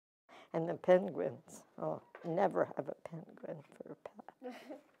And the penguins. Oh, never have a penguin for a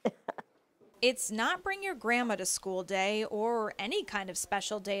pet. It's not Bring Your Grandma to School Day or any kind of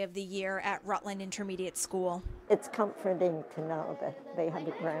special day of the year at Rutland Intermediate School. It's comforting to know that they have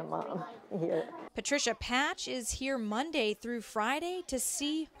a grandma here. Patricia Patch is here Monday through Friday to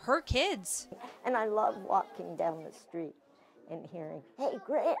see her kids. And I love walking down the street and hearing, "Hey,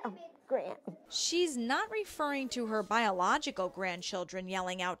 Graham, Graham." She's not referring to her biological grandchildren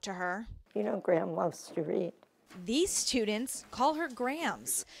yelling out to her. You know, Graham loves to read. These students call her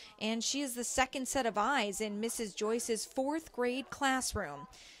Grams, and she is the second set of eyes in Mrs. Joyce's 4th grade classroom.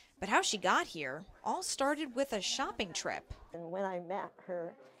 But how she got here all started with a shopping trip. And when I met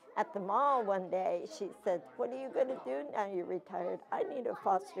her at the mall one day, she said, "What are you going to do now you're retired?" "I need a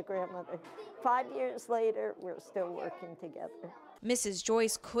foster grandmother." 5 years later, we're still working together. Mrs.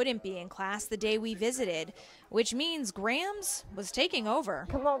 Joyce couldn't be in class the day we visited, which means Grams was taking over.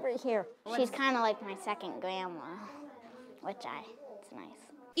 Come over here. She's kind of like my second grandma, it's nice.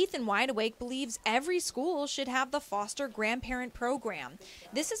 Ethan Wideawake believes every school should have the foster grandparent program.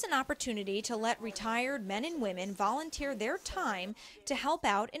 This is an opportunity to let retired men and women volunteer their time to help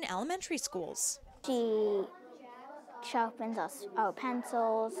out in elementary schools. She sharpens our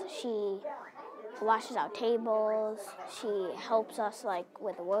pencils, she washes our tables, she helps us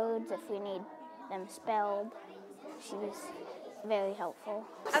with words if we need them spelled. She's very helpful.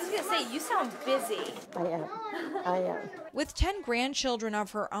 I was going to say, you sound busy. I am. With 10 grandchildren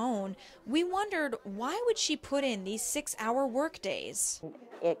of her own, we wondered why would she put in these 6-hour work days?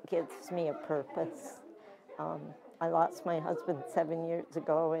 It gives me a purpose. I lost my husband 7 years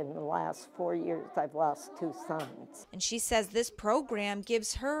ago. In the last 4 years, I've lost 2 sons. And she says this program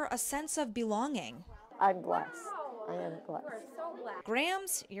gives her a sense of belonging. I'm blessed. I am blessed.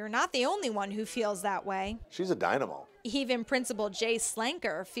 Grams, you're not the only one who feels that way. She's a dynamo. Even Principal Jay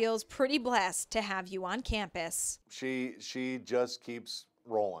Slanker feels pretty blessed to have you on campus. She just keeps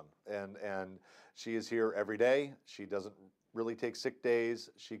rolling, and she is here every day. She doesn't really take sick days.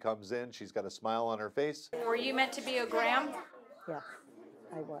 She comes in, she's got a smile on her face. Were you meant to be a Gram? Yes,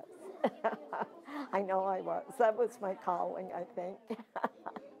 I was. I know I was. That was my calling, I think.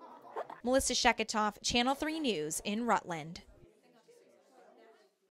 Melissa Sheketoff, Channel 3 News in Rutland.